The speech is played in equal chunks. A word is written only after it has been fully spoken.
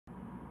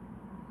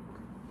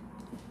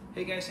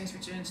Hey guys, thanks for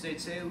tuning in today.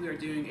 Today we are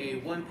doing a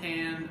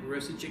one-pan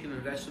roasted chicken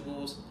and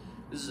vegetables.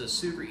 This is a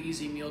super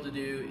easy meal to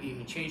do. You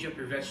can change up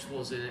your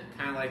vegetables in it,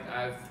 kind of like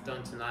I've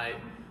done tonight,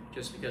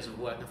 just because of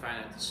what I can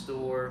find at the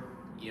store.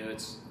 You know,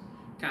 it's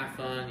kind of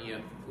fun. You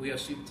know, we have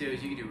sweet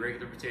potatoes. You can do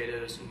regular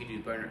potatoes. You can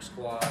do butternut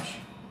squash.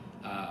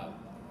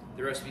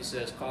 The recipe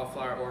says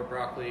cauliflower or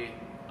broccoli.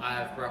 I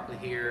have broccoli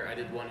here. I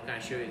did one to kind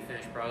of show you the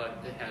finished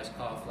product. It has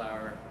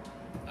cauliflower.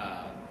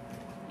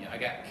 I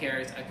got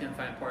carrots. I couldn't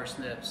find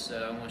parsnips,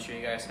 so I'm going to show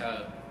you guys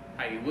how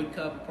you would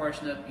cut up a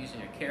parsnip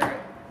using a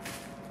carrot.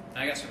 And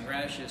I got some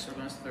radishes, so we're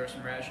going to throw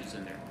some radishes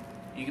in there.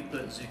 You could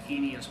put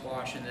zucchini and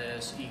squash in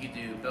this. You could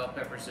do bell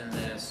peppers in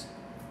this.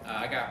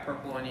 I got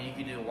purple onion. You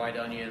could do a white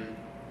onion.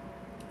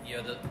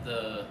 You know,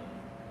 the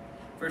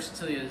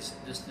versatility of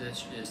this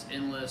dish is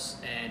endless,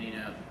 and you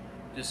know,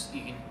 just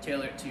you can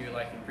tailor it to your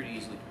liking pretty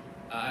easily.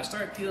 I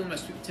started peeling my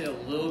sweet potato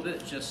a little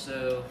bit just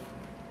so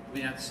we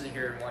didn't have to sit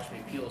here and watch me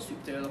peel a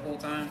sweet potato the whole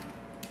time.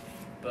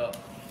 But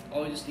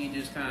all you just need to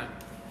do is kind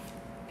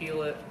of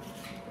peel it.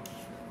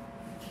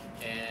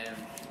 And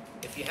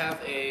if you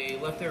have a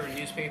leftover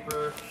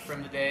newspaper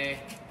from the day,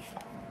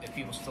 if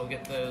people still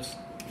get those,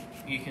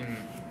 you can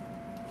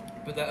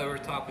put that over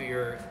top of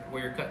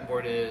where your cutting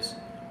board is.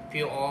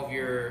 Peel all of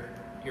your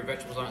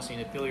vegetables on it, so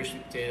you peel your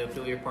sweet potato,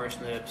 peel your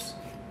parsnips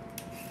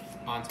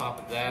on top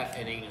of that,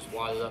 and then you can just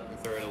wad it up and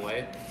throw it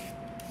away.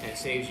 And it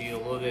saves you a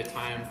little bit of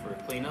time for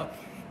cleanup.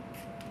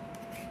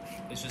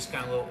 It's just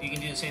kind of little. You can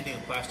do the same thing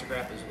with plastic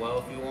wrap as well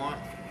if you want,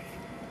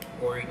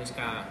 or you can just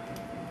kind of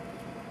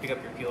pick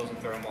up your peels and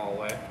throw them all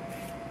away.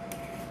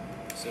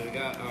 So we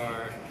got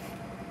our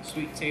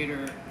sweet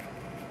potato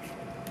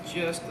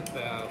just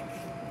about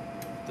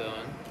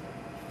done,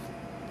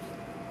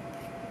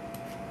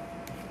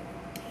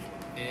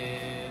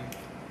 and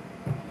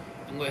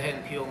I'm going to go ahead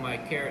and peel my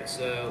carrots.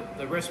 So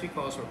the recipe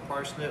calls for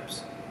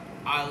parsnips.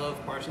 I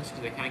love parsnips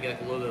because they kind of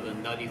get like a little bit of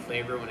a nutty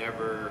flavor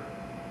whenever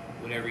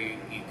you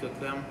cook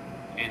them.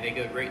 And they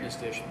go great in this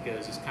dish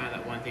because it's kind of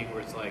that one thing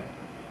where it's like,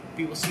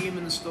 people see them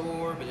in the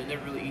store, but they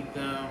never really eat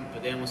them.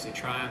 But then once they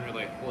try them, they're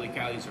like, holy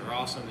cow, these are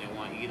awesome. They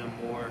want to eat them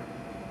more.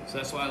 So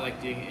that's why I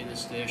like doing it in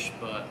this dish.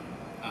 But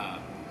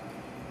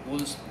you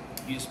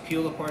just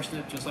peel the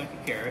parsnip just like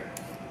a carrot.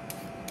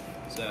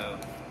 So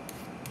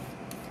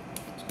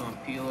just going to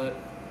peel it.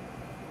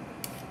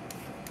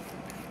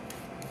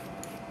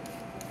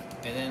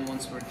 And then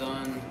once we're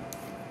done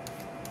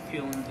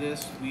peeling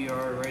this, we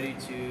are ready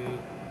to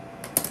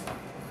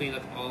clean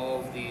up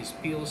all of these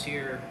peels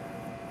here,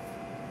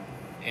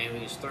 and we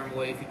just throw them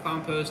away. If you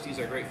compost, these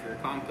are great for your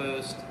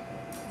compost.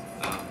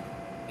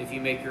 If you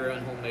make your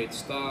own homemade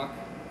stock,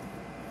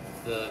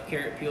 the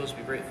carrot peels would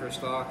be great for a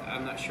stock.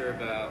 I'm not sure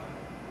about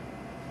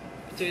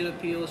potato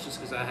peels just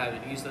because I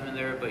haven't used them in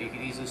there, but you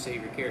can easily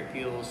save your carrot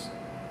peels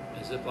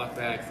in a Ziploc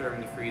bag, throw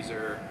them in the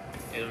freezer,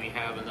 and when you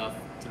have enough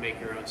to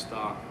make your own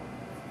stock,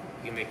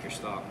 you can make your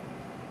stock.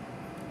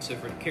 So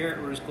for the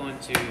carrot, we're just going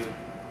to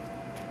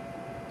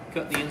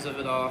cut the ends of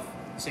it off.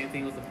 Same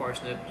thing with the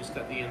parsnip, just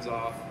cut the ends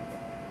off.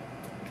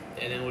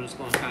 And then we're just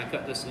going to kind of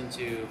cut this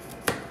into,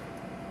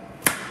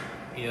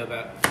 you know,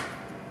 about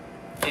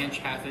inch,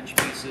 half-inch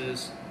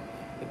pieces,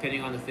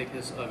 depending on the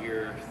thickness of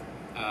your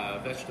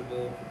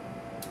vegetable.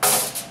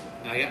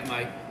 Now I got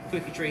my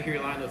cookie tray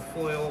here lined with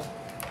foil.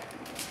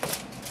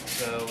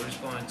 So we're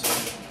just going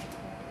to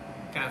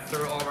kind of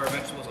throw all of our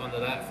vegetables onto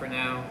that for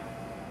now.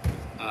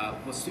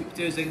 With sweet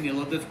potatoes, they can be a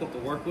little difficult to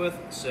work with,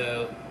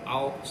 so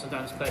I'll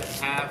sometimes cut it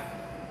in half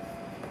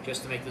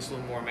just to make this a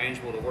little more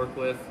manageable to work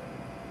with.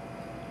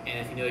 And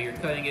if you know you're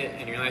cutting it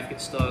and your knife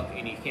gets stuck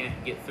and you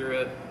can't get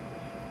through it,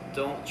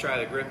 don't try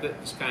to grip it.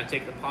 Just kind of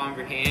take the palm of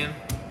your hand,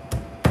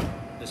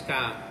 just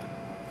kind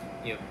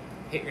of, you know,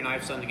 hit your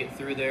knife some to get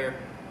through there.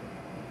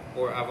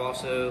 Or I've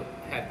also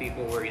had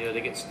people where, you know,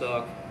 they get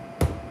stuck.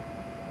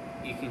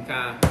 You can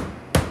kind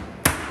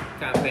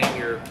of bang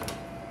your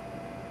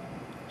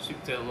sweet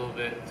potato a little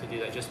bit to do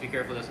that. Just be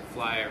careful it doesn't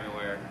fly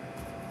everywhere.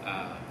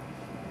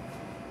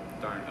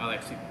 Darn, I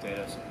like sweet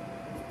potatoes.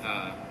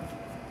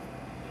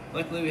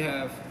 Luckily we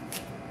have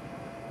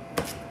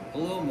a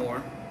little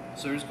more.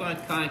 So we're just going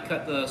to kind of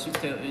cut the sweet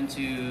potato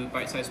into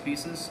bite-sized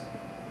pieces.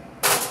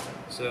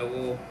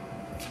 So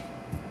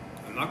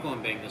I'm not going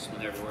to bang this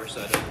one everywhere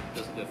so it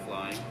doesn't go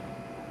flying.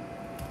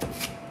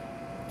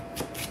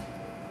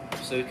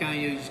 So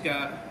you just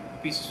got a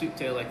piece of sweet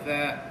potato like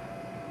that.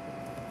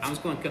 I'm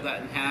just going to cut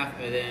that in half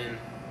and then,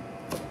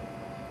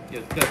 you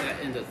know, cut that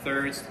into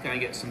thirds to kind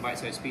of get some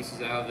bite-sized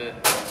pieces out of it.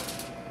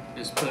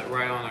 Just put it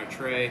right on our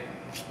tray.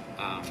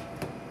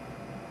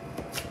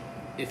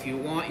 If you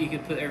want, you can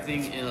put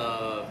everything in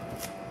a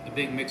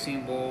big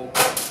mixing bowl,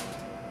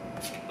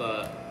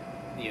 but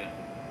yeah,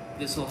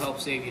 this will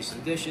help save you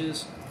some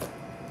dishes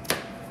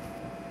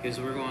because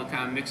we're going to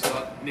kind of mix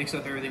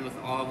up everything with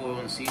olive oil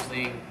and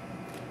seasoning.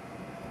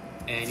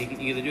 And you can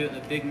either do it in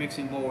a big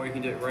mixing bowl or you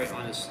can do it right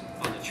on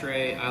the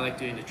tray. I like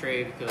doing the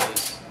tray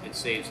because it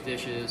saves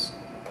dishes.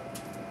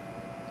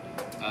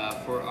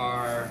 For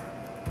our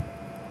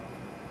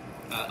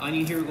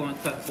onion here, we're going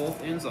to cut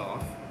both ends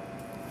off.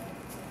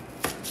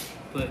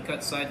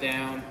 cut side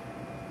down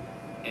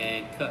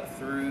and cut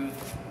through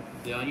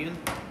the onion,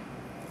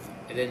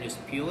 and then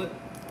just peel it.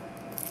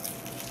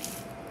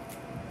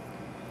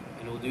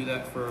 And we'll do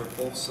that for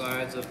both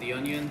sides of the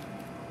onion.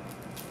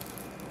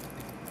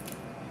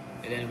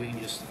 And then we can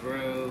just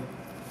throw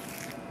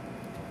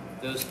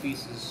those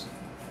pieces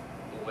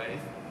away.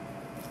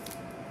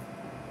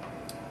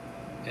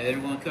 And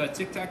then we're going to cut a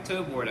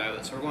tic-tac-toe board out of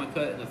it, so we're going to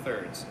cut it into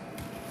thirds.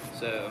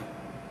 So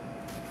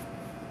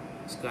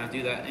just going to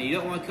do that. And you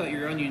don't want to cut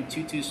your onion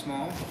too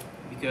small,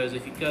 because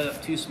if you cut it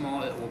up too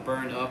small, it will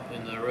burn up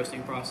in the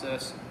roasting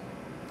process.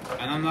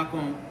 And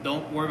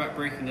don't worry about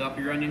breaking up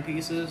your onion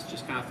pieces,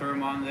 just kind of throw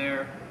them on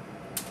there.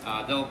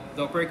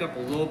 They'll break up a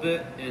little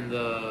bit in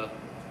the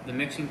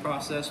mixing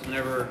process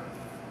whenever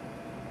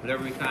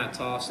we kind of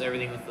toss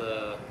everything with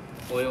the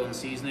oil and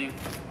seasoning.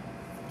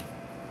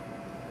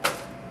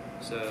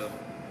 So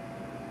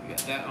we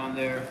got that on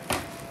there.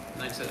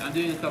 Like I said, I'm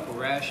doing a couple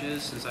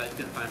radishes since I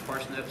couldn't find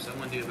parsnips. I'm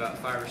going to do about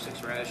 5 or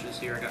 6 radishes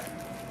here. I got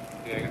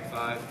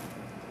 5,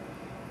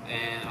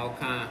 and I'll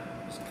kind of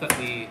just cut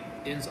the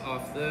ends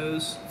off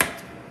those,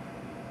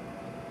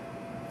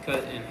 cut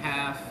it in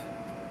half,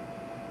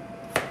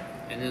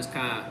 and just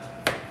kind of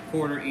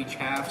quarter each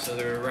half so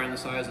they're around the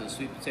size of the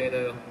sweet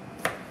potato.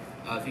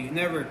 If you've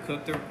never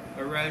cooked a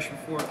radish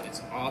before,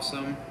 it's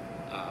awesome.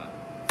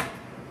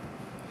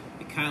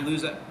 It kind of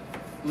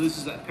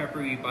loses that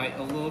peppery bite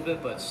a little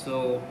bit, but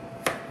still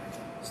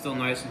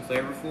nice and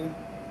flavorful.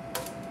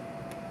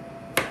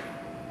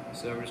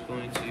 So we're just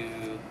going to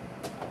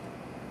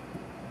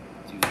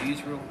do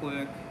these real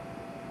quick.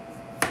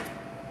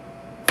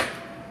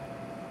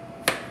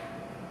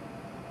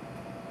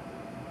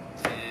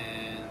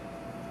 And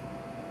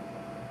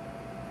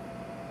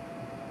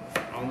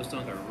almost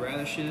done with our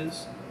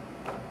radishes.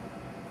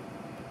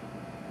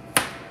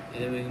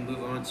 And then we can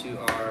move on to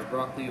our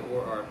broccoli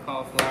or our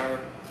cauliflower.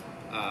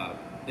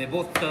 They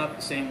both cut up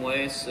the same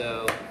way,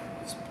 so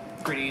it's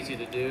pretty easy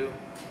to do.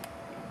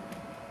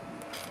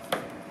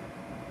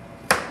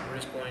 We're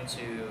just going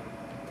to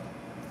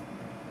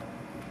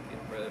get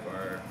rid of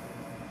our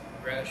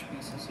radish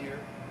pieces here.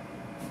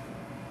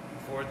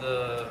 For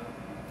the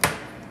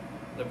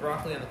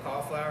broccoli and the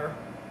cauliflower,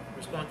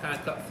 we're just going to kind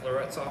of cut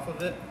florets off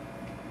of it.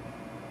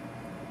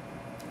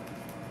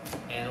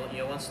 And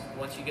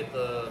once you get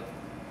the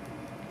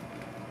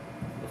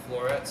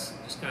florets,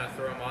 just kind of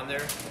throw them on there,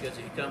 because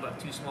if you cut them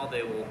up too small,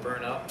 they will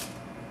burn up.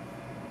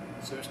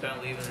 So we're just kind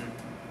of leaving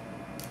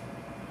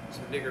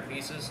some bigger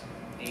pieces,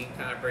 and you can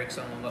kind of break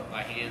some of them up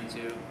by hand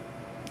too.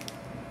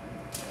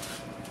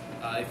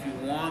 If you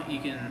want, you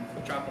can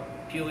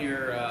peel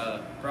your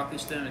broccoli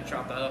stem and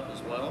chop that up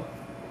as well,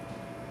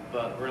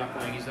 but we're not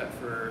going to use that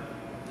for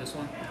this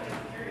one.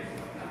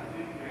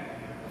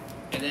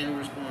 And then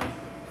we're just going to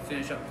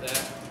finish up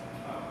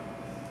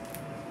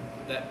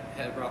that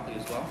head of broccoli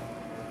as well.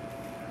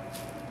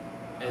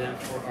 And then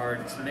for our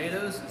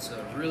tomatoes, it's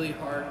a really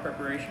hard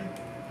preparation.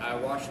 I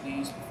washed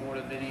these before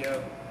the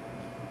video.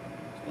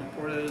 Just going to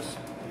pour those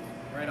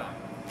right on.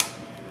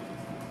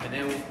 And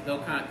then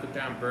they'll kind of cook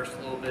down, burst a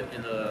little bit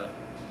in the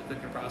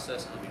cooking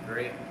process, and it'll be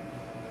great.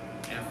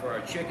 And for our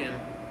chicken,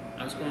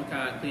 I'm just going to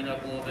kind of clean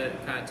up a little bit,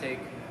 kind of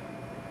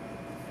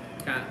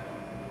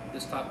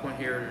this top one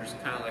here, there's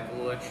kind of like a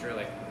little extra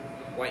like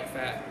white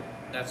fat.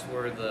 That's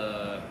where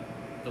the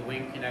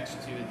wing connects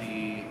to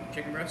the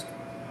chicken breast.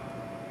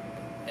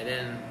 And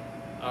then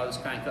I'll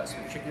just kind of cut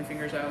some chicken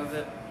fingers out of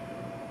it,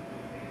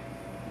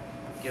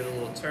 give it a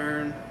little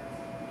turn,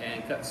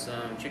 and cut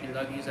some chicken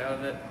nuggies out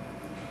of it.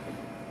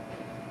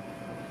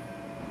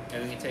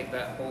 And we can take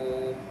that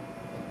whole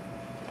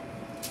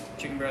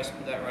chicken breast,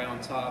 put that right on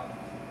top,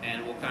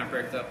 and we'll kind of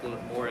break it up a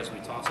little bit more as we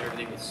toss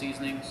everything with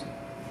seasonings.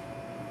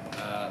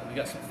 We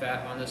got some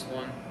fat on this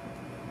one.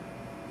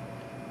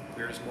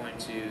 We're just going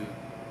to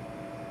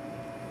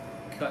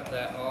cut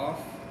that off.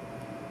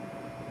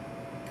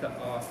 Cut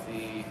off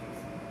the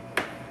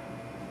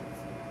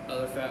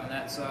other fat on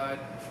that side,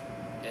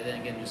 and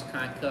then again just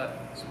kind of cut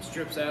some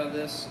strips out of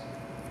this,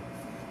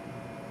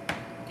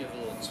 give it a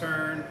little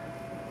turn,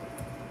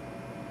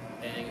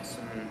 and get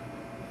some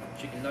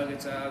chicken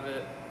nuggets out of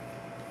it,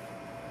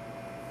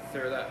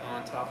 throw that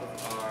on top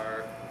of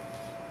our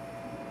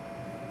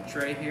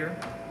tray here.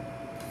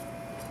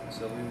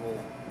 So we will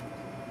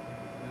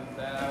move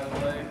that out of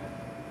the way,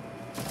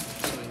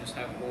 so we just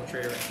have a whole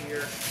tray right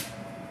here.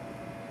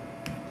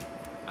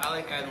 I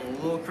like adding a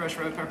little crushed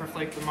red pepper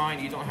flake to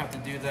mine. You don't have to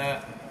do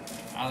that.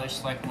 I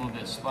just like a little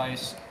bit of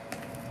spice.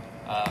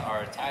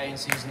 Our Italian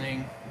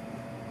seasoning.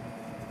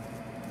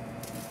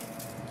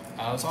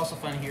 What's also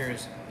fun here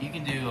is you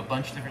can do a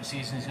bunch of different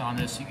seasonings on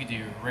this. You could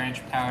do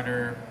ranch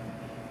powder,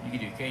 you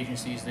could do Cajun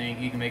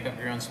seasoning, you can make up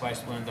your own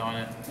spice blend on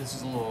it. This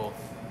is a little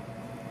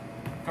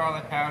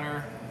garlic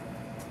powder,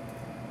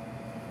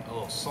 a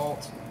little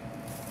salt,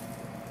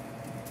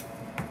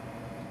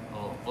 a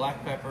little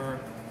black pepper,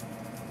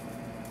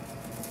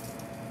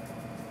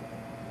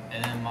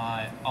 and then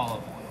my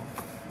olive oil.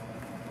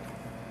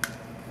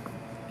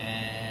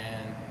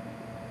 And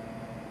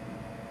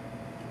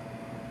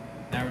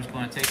now we're just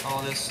going to take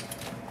all this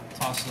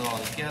toss it all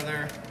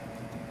together.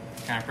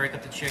 Kind of break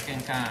up the chicken,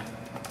 kind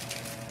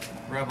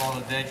of rub all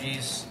the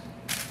veggies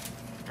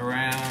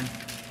around,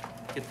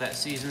 get that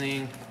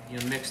seasoning, you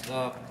know, mixed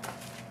up.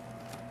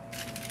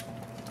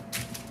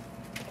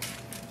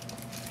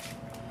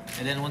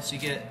 And then once you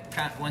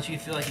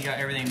feel like you got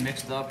everything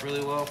mixed up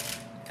really well,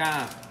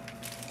 kind of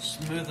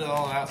smooth it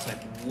all out. It's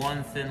like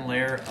one thin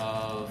layer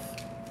of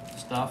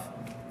stuff,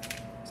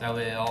 so that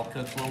way it all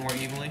cooks a little more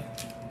evenly.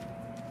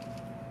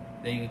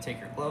 Then you can take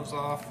your gloves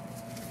off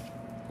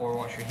or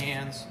wash your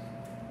hands.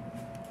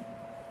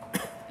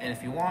 And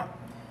if you want,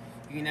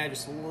 you can add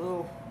just a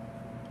little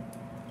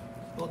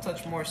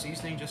touch more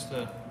seasoning, just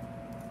to,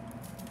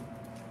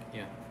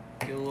 yeah,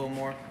 get a little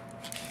more.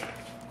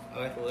 I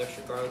like a little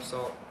extra garlic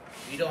salt.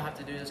 You don't have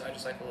to do this. I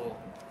just like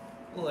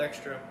a little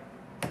extra.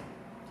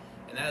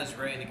 And that is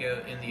ready to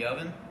go in the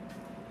oven.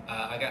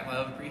 I got my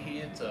oven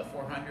preheated to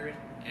 400,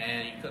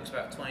 and it cooks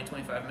about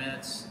 20-25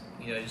 minutes.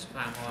 You know, just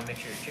kind of want to make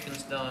sure your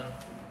chicken's done.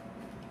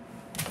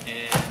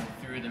 And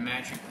through the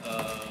magic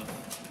of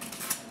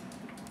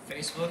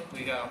Facebook,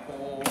 we got a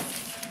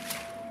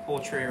whole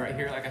tray right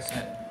here. Like I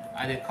said,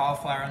 I did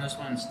cauliflower on this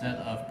one instead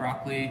of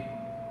broccoli,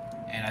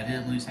 and I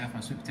didn't lose half my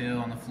sweet potato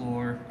on the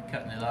floor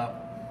cutting it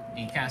up. And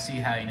you kind of see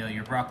how, you know,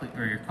 your broccoli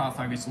or your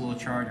cauliflower gets a little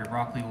charred, your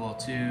broccoli will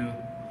too.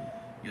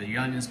 You know,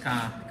 your onions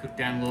kind of cook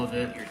down a little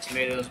bit, your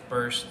tomatoes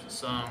burst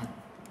some.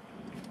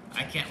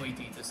 I can't wait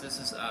to eat this. This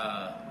is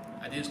I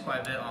do this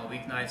quite a bit on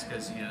weeknights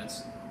because, you know,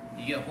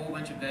 you get a whole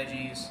bunch of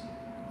veggies,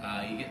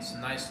 you get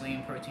some nice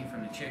lean protein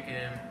from the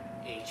chicken,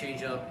 and you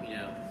change up, you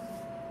know,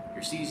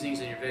 your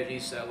seasonings and your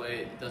veggies so that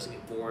way it doesn't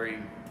get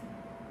boring.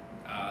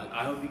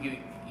 I hope you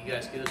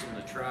guys give this one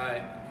a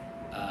try.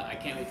 I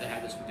can't wait to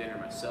have this for dinner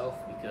myself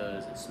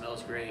because it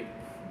smells great.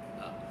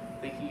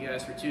 Thank you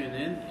guys for tuning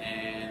in,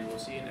 and we'll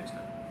see you next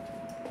time.